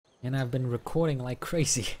And I've been recording like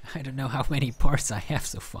crazy. I don't know how many parts I have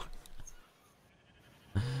so far.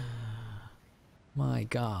 My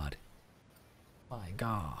god. My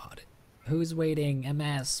god. Who's waiting?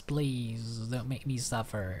 MS, please. Don't make me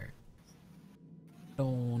suffer.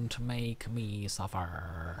 Don't make me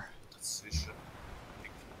suffer.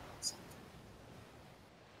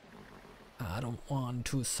 I don't want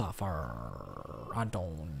to suffer. I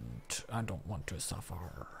don't want to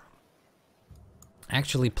suffer.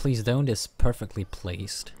 Actually, Please Don't is perfectly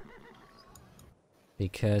placed.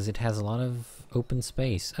 Because it has a lot of open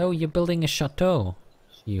space. Oh, you're building a chateau,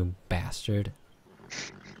 you bastard.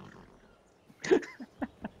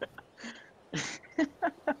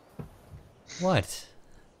 What?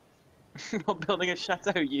 You're building a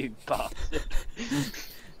chateau, you bastard.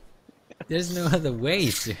 There's no other way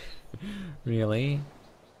to... Really?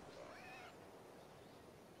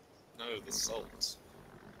 No, the salt.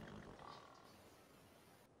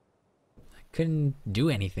 I couldn't do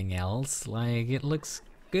anything else. Like, it looks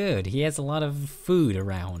good. He has a lot of food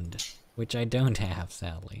around, which I don't have,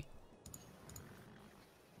 sadly.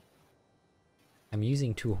 I'm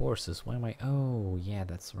using 2 horses. Why am I... Oh, yeah,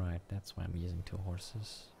 that's right. That's why I'm using 2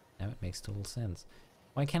 horses. Now it makes total sense.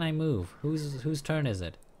 Why can't I move? Whose turn is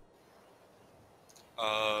it?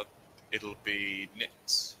 It'll be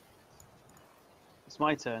Nick's. It's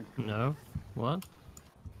my turn. No. What?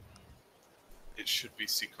 It should be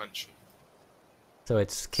sequential. So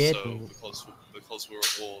it's Kit. So because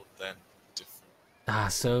we're all then different. Ah,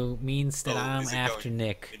 so means that Oh, I'm is it after going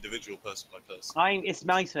Nick. Individual person by person. It's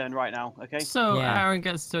my turn right now, okay? So Yeah. Aaron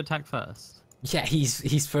gets to attack first. Yeah,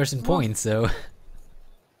 he's first in points, so...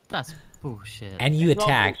 That's bullshit. And you It's not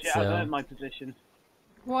attacked, bullshit, I've so... earned my position.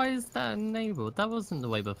 Why is that enabled? That wasn't the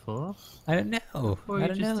way before. I don't know. Or I you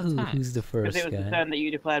don't just know attacked. who's the Because first it was the guy. turn that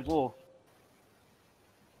you declared war.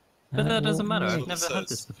 But that doesn't matter. That's I've what never it had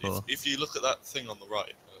says. this before. If you look at that thing on the right,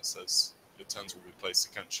 it says your turns will be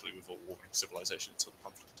placed sequentially with all warring civilization until the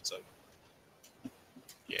conflict is over.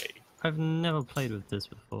 Yay. I've never played with this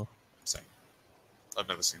before. Same. I've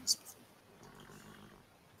never seen this before.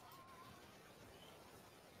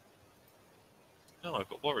 No, I've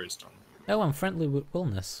got warriors done. Oh, I'm friendly with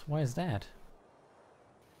Wilness. Why is that?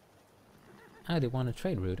 Oh, they want a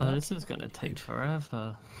trade route. Oh, Okay. this is gonna take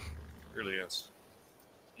forever. It really is.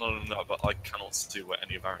 Not only that, but I cannot see where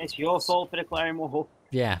any of Aaron's It's your fault for declaring war.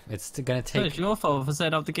 Yeah, it's gonna So take... it's your fault for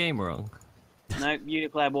setting up the game wrong. No, you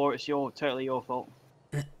declared war, it's totally your fault.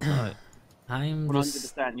 Right. I'm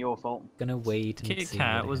just 100% your fault. gonna wait and Kit see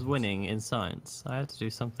Kat what was happens. winning in science. I had to do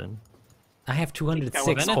something. I have If 206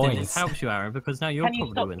 anything, points. this helps you, Aaron, because now you're Can you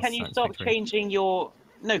probably stop, winning can you science stop victory. changing your...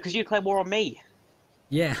 No, because you declared war on me.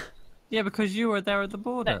 Yeah. Yeah, because you were there at the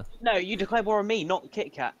border. No, you declared war on me, not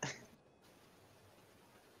Kit Kat.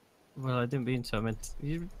 Well, I didn't mean to. I meant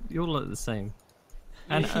you all look the same.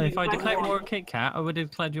 And You if I declared declared war war on- on Kit Kat, I would have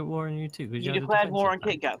declared your war on you too. 'cause You had a declared war on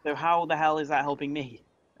defensive Kit Kat, so how the hell is that helping me?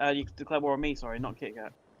 You declared war on me, sorry, not Kit Kat.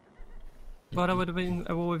 pack. But I would have been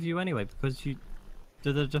at war with you anyway because you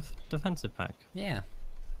did the defensive pack. Yeah.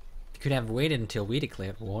 You could have waited until we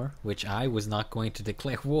declared war, which I was not going to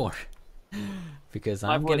declare war. Because I'm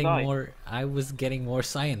Neither was getting I. more... I was getting more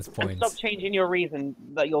science And points. stop changing your reason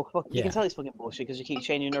that you're fucking... You Yeah. can tell it's fucking bullshit because you keep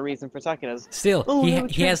changing your reason for attacking us. Still, Oh, he there were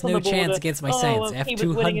he has troops on no the border. chance against my Oh, science. he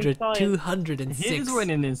was winning in 200, science. 206. He's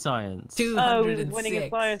winning in science. Oh, he's winning in 206.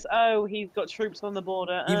 science. Oh, he's got troops on the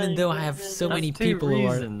border. Even Oh, though I have so That's many two people who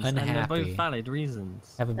are reasons, and they're both unhappy. valid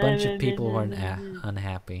reasons. I have a bunch of people who are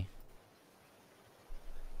unhappy.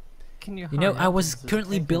 Can you? You know, hurry I up? was This is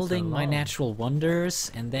currently taking so building my long. natural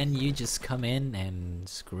wonders, and then you just come in and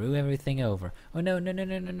screw everything over. Oh no, no, no,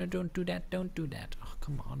 no, no, no, don't do that, don't do that. Oh,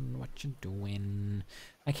 come on, what you doing?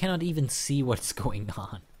 I cannot even see what's going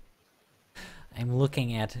on. I'm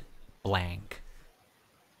looking at blank.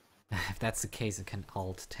 If that's the case, I can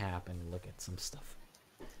Alt-Tab and look at some stuff.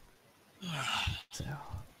 So,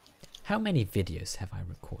 how many videos have I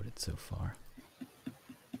recorded so far?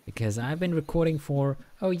 Because I've been recording for,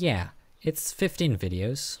 oh yeah, it's 15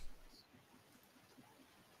 videos.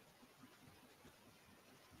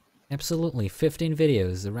 Absolutely, 15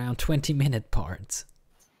 videos, around 20-minute parts.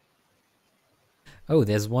 Oh,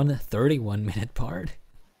 there's one 31-minute part.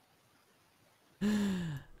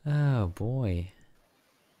 Oh boy.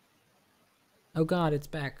 Oh god, it's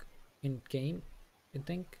back in game, I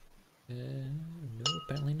think? No,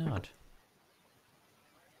 apparently not.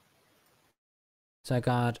 So I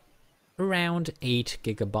got around 8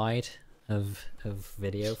 GB of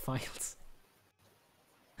video files,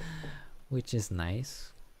 which is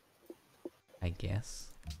nice, I guess.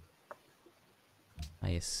 I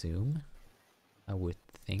assume. I would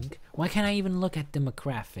think. Why can't I even look at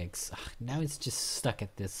demographics? Ugh, now it's just stuck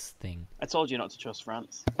at this thing. I told you not to trust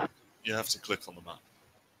France. You have to click on the map.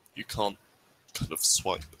 You can't kind of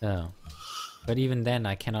swipe. Oh. But even then,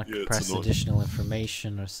 I cannot Yeah, it's press annoying. additional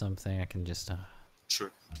information or something. I can just...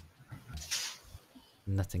 True.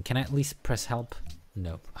 nothing. Can I at least press help?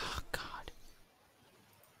 Nope. Oh, God.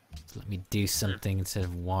 Let me do something instead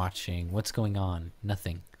of watching. What's going on?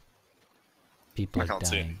 Nothing. People I are can't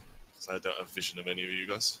see dying. because I don't have vision of any of you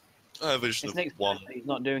guys. I have vision It's of next one. He's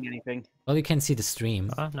not doing anything. Well, you can see the stream.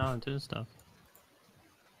 Oh, no, I'm doing stuff.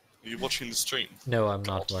 Are you watching the stream? No, I'm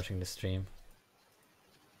not God. watching the stream.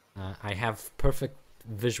 I have perfect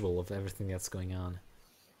visual of everything that's going on.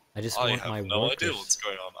 I just I want have my no workers... idea what's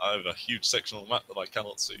going on. I have a huge section on the map that I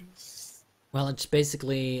cannot see. Well, it's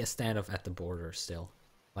basically a standoff at the border still.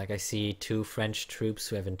 Like, I see 2 French troops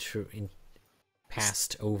who have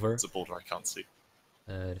passed over. It's a border I can't see.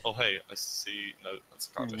 Uh, Oh hey, I see. No, that's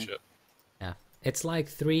a Carter ship. yeah, it's like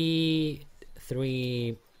three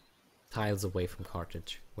tiles away from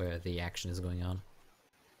Carthage, where the action is going on.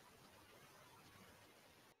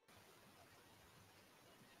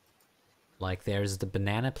 Like, there's the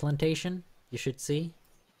banana plantation, you should see.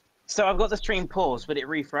 So I've got the stream paused, but it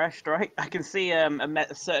refreshed, right? I can see a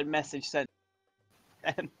certain message sent.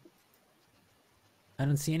 I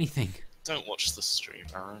don't see anything. Don't watch the stream,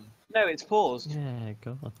 Aaron. No, it's paused. Yeah,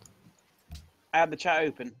 God. I had the chat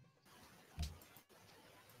open.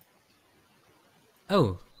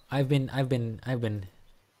 Oh, I've been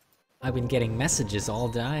getting messages all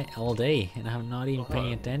day, and I'm not even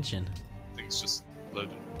paying attention. Things just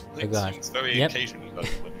loaded. Oh God. Things very Yep. occasionally load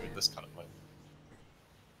when you're in this kind of mode.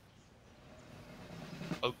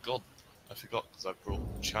 Oh God, I forgot because I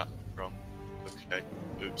brought chat from. Okay,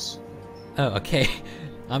 oops. Oh, okay.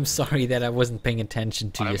 I'm sorry that I wasn't paying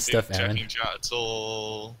attention to I your haven't stuff, been Aaron. checking chat at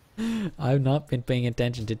all. I've not been paying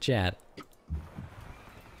attention to chat. Oops.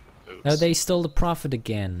 Oh, they stole the profit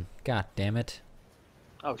again. God damn it.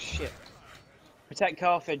 Oh shit. Protect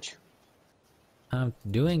Carthage. I'm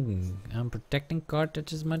protecting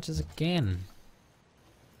Carthage as much as I can.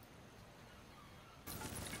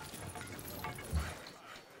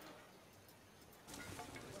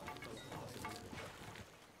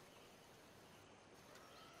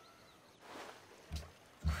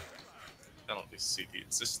 I don't really see the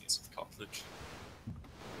existence of Carthage.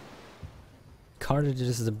 Carthage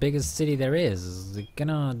is the biggest city there is. They're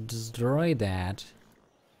gonna destroy that.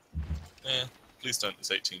 Eh, please don't. It's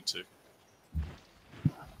 18-2.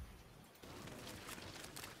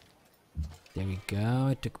 There we go.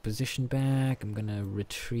 I took a position back. I'm gonna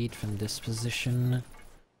retreat from this position.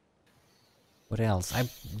 What else? I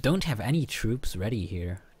don't have any troops ready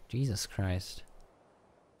here. Jesus Christ.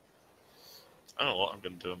 I don't know what I'm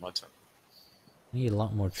going to do in my turn. I need a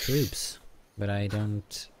lot more troops. But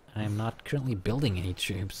I'm not currently building any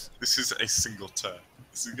troops. This is a single turn.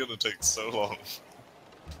 This is going to take so long.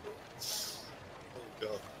 Oh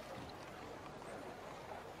God.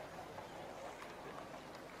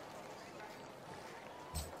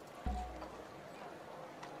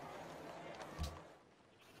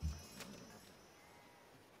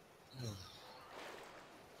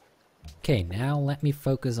 Okay, now let me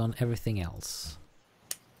focus on everything else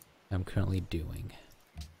I'm currently doing.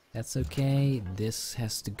 That's okay. This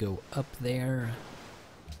has to go up there.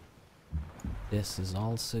 This is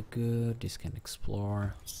also good. This can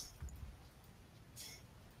explore.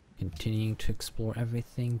 Continuing to explore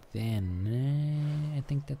everything. Then I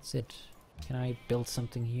think that's it. Can I build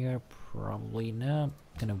something here? Probably no.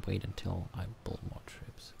 I'm gonna wait until I build more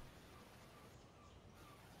troops.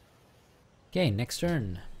 Okay, next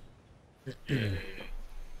turn.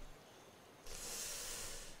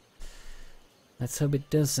 Let's hope it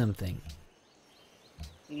does something.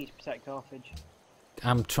 You need to protect Carthage.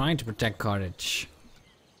 I'm trying to protect Carthage.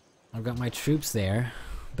 I've got my troops there,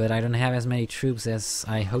 but I don't have as many troops as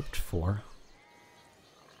I hoped for.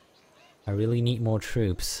 I really need more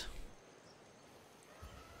troops.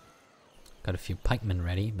 Got a few pikemen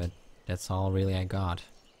ready, but that's all really I got.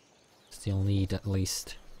 Still need at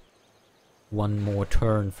least one more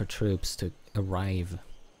turn for troops to arrive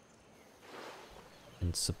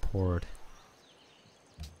and support.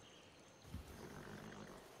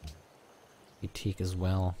 Fatigue as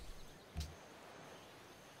well.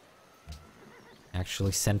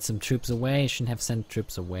 Actually sent some troops away. Shouldn't have sent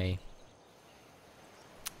troops away.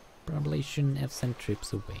 Probably shouldn't have sent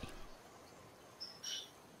troops away.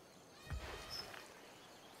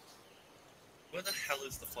 Where the hell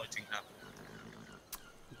is the fighting happening?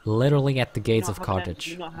 Literally at the gates Do of you not have Carthage.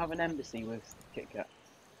 do you not have an embassy with KitKat?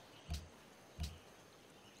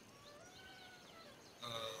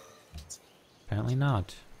 Apparently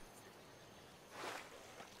not.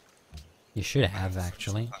 You should have,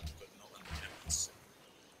 actually. But not an eminence.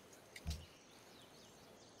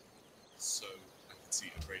 So I can see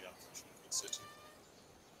a great outfit of the city.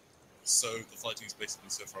 So the fighting is basically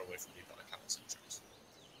so far away from me that I cannot see troops.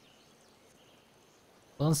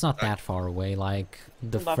 Well, it's not that far away. Like, the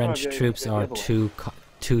Not that far French away, troops go the are other way.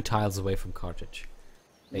 two tiles away from Carthage.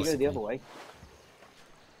 You go the basically. other way.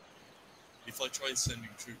 If I try sending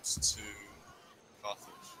troops to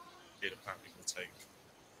Carthage, it apparently will take.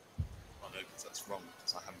 Oh no, because that's wrong,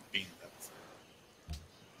 because I haven't been there before.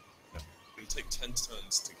 No, it will take 10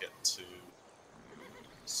 turns to get to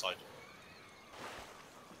Sidon.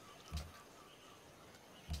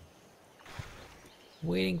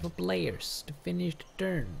 Waiting for players to finish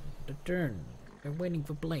the turn. We're waiting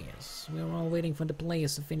for players. We're all waiting for the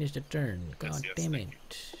players to finish the turn. God yes, damn thank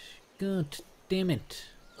it. God damn it.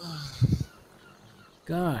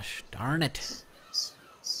 Gosh darn it.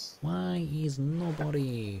 Why is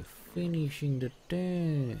nobody finishing the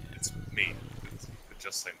turn? It's me. It's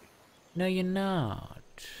just say me. No, you're not.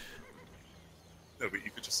 No, but you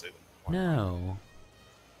could just say them. Why? No.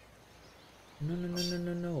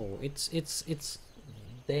 No. It's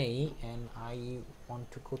day and I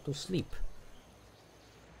want to go to sleep.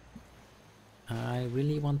 I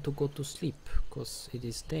really want to go to sleep because it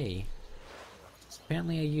is day.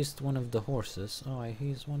 Apparently I used one of the horses. Oh, I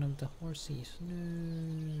used one of the horses.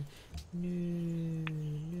 No.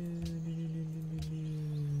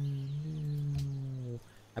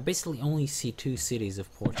 I basically only see 2 cities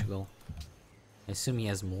of Portugal. I assume he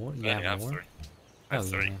has more. You I only have have more? 3. I have Oh,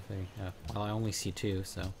 3. you have 3. Oh, well, I only see 2,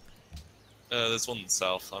 so. There's one in the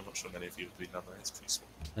south. I'm not sure many of you have been down there. It's pretty small.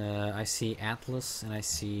 I see Atlas and I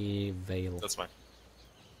see Vale. That's fine.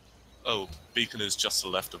 Oh, Beacon is just to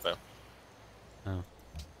the left of Vale. Oh.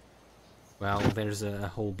 Well, there's a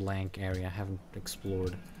whole blank area. I haven't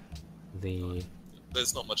explored the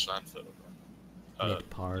There's not much land further. mid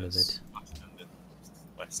part of there's it. and then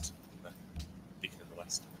west. Beacon in the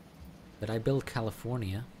west. But I built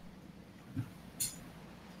California. It's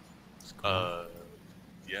cool.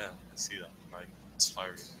 Yeah, I see that. I'm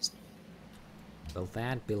tiring of this. Built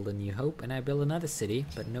that, build a New Hope, and I built another city,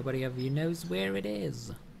 but nobody of you knows where it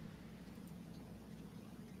is.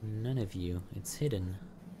 None of you. It's hidden.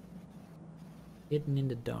 Hidden in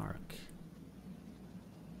the dark.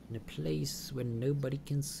 In a place where nobody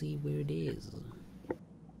can see where it is.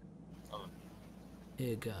 Oh,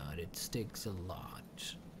 Oh god, it sticks a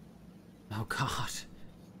lot. Oh god. Are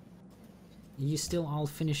you still all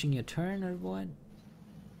finishing your turn or what?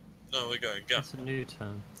 no, we're going again. It's a new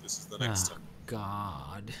turn. This is the next Oh turn.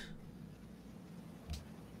 god.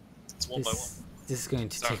 It's one by one. This is going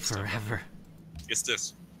to Sorry, take stop. forever. It's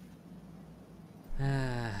this.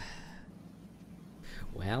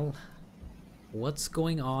 Well, what's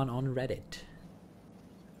going on Reddit?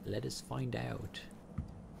 Let us find out.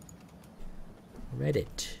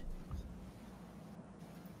 Reddit.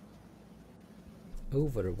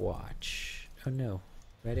 Overwatch. Oh no.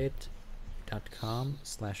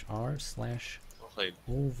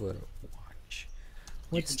 Reddit.com/r/Overwatch.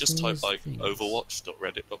 You can just type like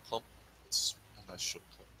overwatch.reddit.com. It's a nice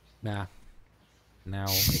shortcut. Nah. Now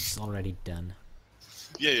it's already done.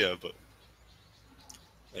 Yeah, but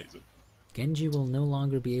maybe. Genji will no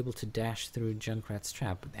longer be able to dash through Junkrat's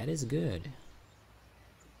trap. That is good.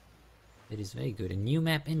 It is very good. A new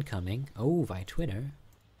map incoming. Oh, by Twitter.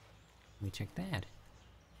 Let me check that.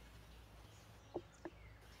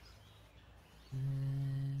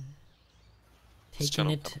 This Taking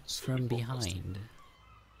channel it comes from through broadcasting. behind.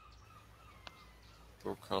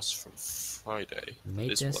 Broadcast from Friday.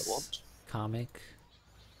 That is what I Matus, want. comic.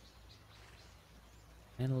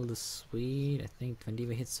 Handle the Swede. I think when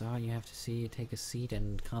Diva hits so hard you have to see, take a seat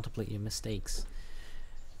and contemplate your mistakes.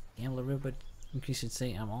 Gambler Robot, you should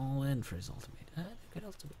say I'm all in for his ultimate. Good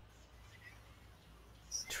ultimate.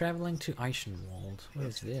 Traveling to Eichenwald. What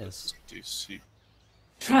is this? Do you see?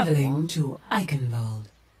 Traveling to Eichenwald.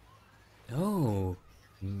 Oh,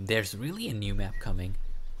 there's really a new map coming.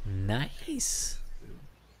 Nice.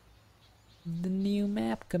 The new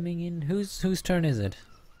map coming in. Whose turn is it?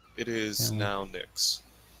 It is now Nick's.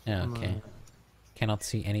 Oh, okay. Cannot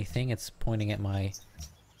see anything. It's pointing at my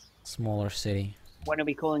smaller city. When are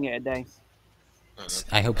we calling it a day?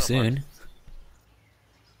 I hope Oh, soon.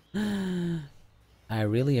 I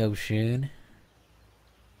really hope soon.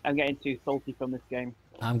 I'm getting too salty from this game.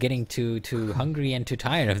 I'm getting too hungry and too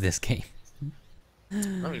tired of this game.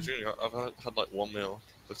 No, it's really, I've had like 1 meal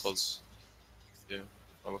because, yeah,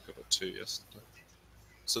 I woke up at 2 yesterday.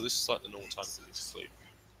 So this is like the normal time for me to sleep.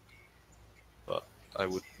 But I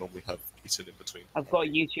would normally have eaten in between. I've got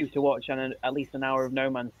YouTube to watch and at least an hour of No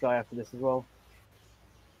Man's Sky after this as well.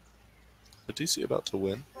 Are DC about to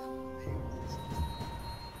win?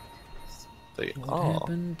 They What are.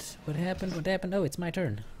 happened? What happened? What happened? Oh, it's my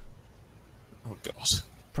turn. Oh god.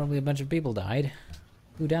 Probably a bunch of people died.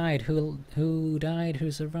 Who died? Who died?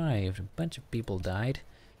 Who survived? A bunch of people died.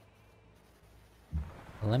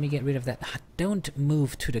 Let me get rid of that. Ah, don't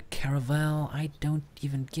move to the caravel. I don't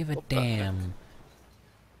even give a What the heck? damn.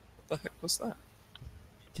 What the heck was that?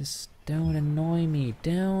 Just don't annoy me.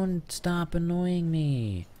 Don't stop annoying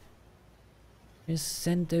me. Just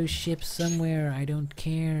send those ships somewhere. I don't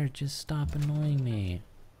care. Just stop annoying me.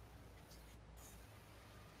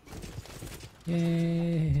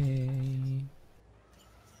 Yay.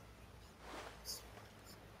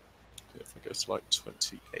 If I go to like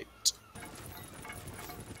 28.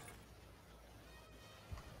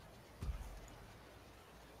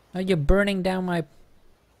 Oh, you're burning down my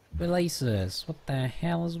places. What the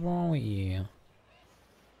hell is wrong with you?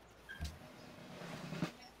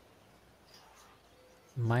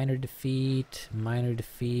 Minor defeat, minor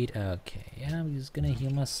defeat. Okay, I'm just gonna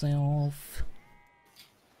heal myself.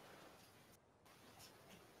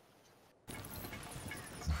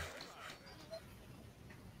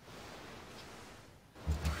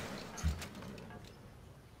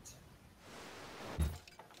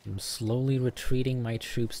 I'm slowly retreating my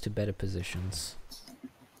troops to better positions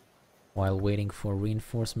while waiting for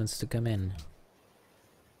reinforcements to come in.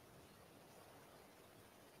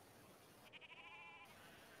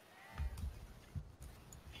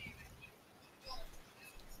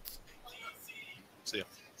 So yeah.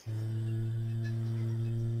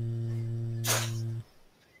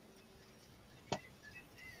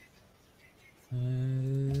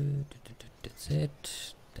 That's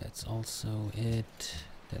it. That's also it.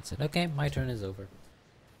 That's it. Okay, my turn is over.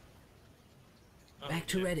 Back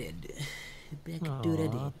to Reddit. Back to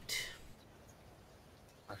Reddit.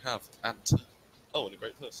 I have Anta. Oh, and a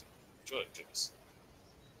great person. Enjoy it, James.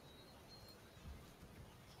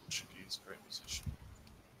 Portuguese, great musician.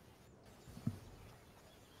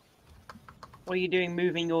 What are you doing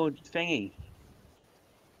moving your thingy?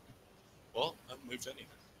 What? I haven't moved anything.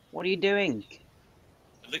 What are you doing?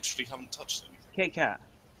 I literally haven't touched anything. KitKat,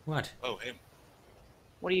 What? Oh, him.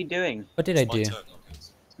 what are you doing? What did I It's my do? turn, not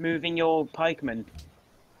his. Moving your pikemen.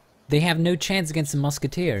 They have no chance against the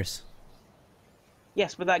musketeers.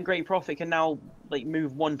 Yes, but that great prophet can now like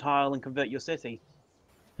move one tile and convert your city.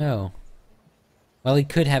 Oh. Well, he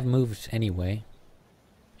could have moved anyway,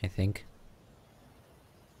 I think.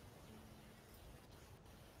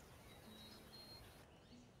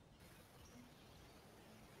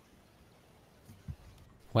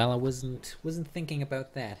 Well, I wasn't thinking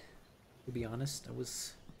about that, to be honest. I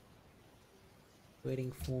was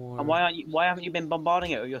waiting for... And why haven't you been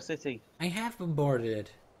bombarding it with your city? I have bombarded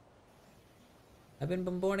it. I've been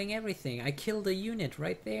bombarding everything. I killed a unit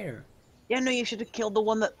right there. Yeah, no, you should have killed the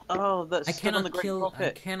one that that I stood on the cannot great kill. I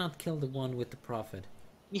prophet. cannot kill the one with the prophet.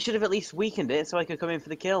 You should have at least weakened it so I could come in for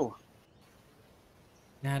the kill.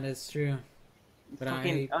 Nah, that's true. But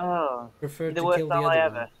Fucking I prefer you're the to worst kill the ally other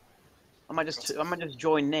ever. one. I might just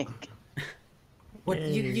join Nick. What?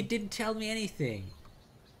 You didn't tell me anything.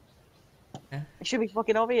 It should be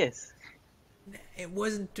fucking obvious. It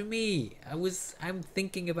wasn't to me. I'm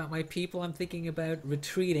thinking about my people. I'm thinking about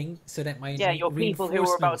retreating so that my Yeah, your people who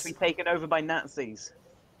were about to be reinforcements- taken over by Nazis.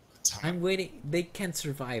 I'm waiting. They can't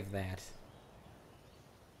survive that.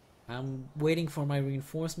 I'm waiting for my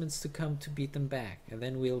reinforcements to come to beat them back, and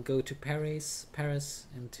then we'll go to Paris,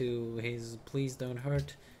 and to his please don't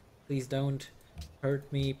hurt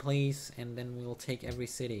me, please, and then we'll take every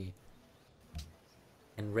city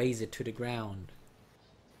and raze it to the ground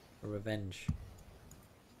for revenge.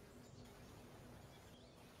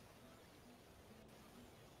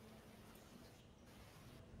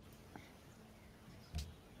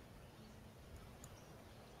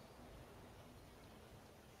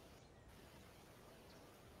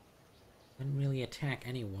 Didn't really attack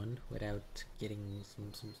anyone without getting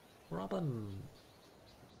some problem.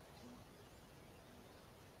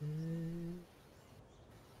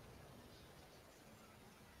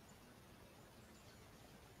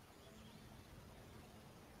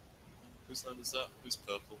 Whose land is that? Who's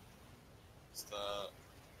purple? Is that...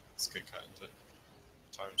 It's KitKat, isn't it?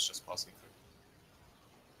 Time's just passing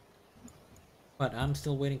through. But I'm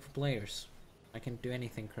still waiting for players. I can't do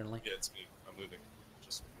anything currently. Yeah, it's me. I'm moving.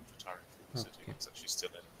 Just retiring from the city. Okay. It's actually still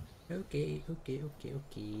in. Okay.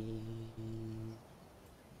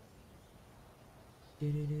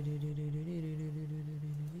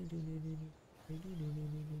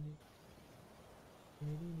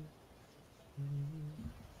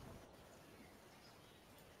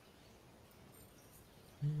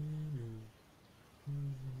 I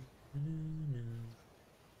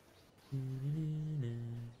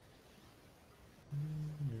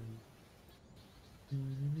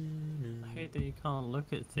hate that you can't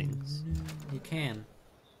look at things. You can.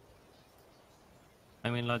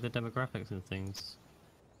 I mean, like the demographics and things.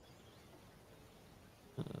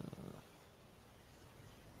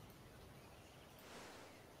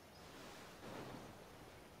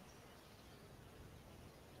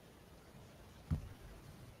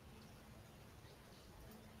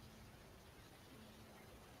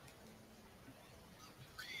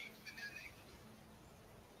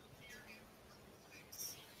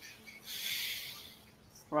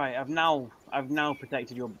 Right, I've now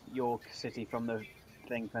protected your city from the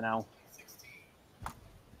thing for now.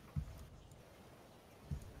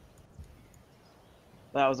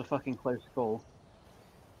 That was a fucking close call.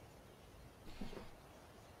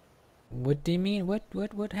 What do you mean? What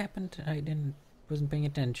happened? I wasn't paying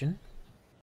attention.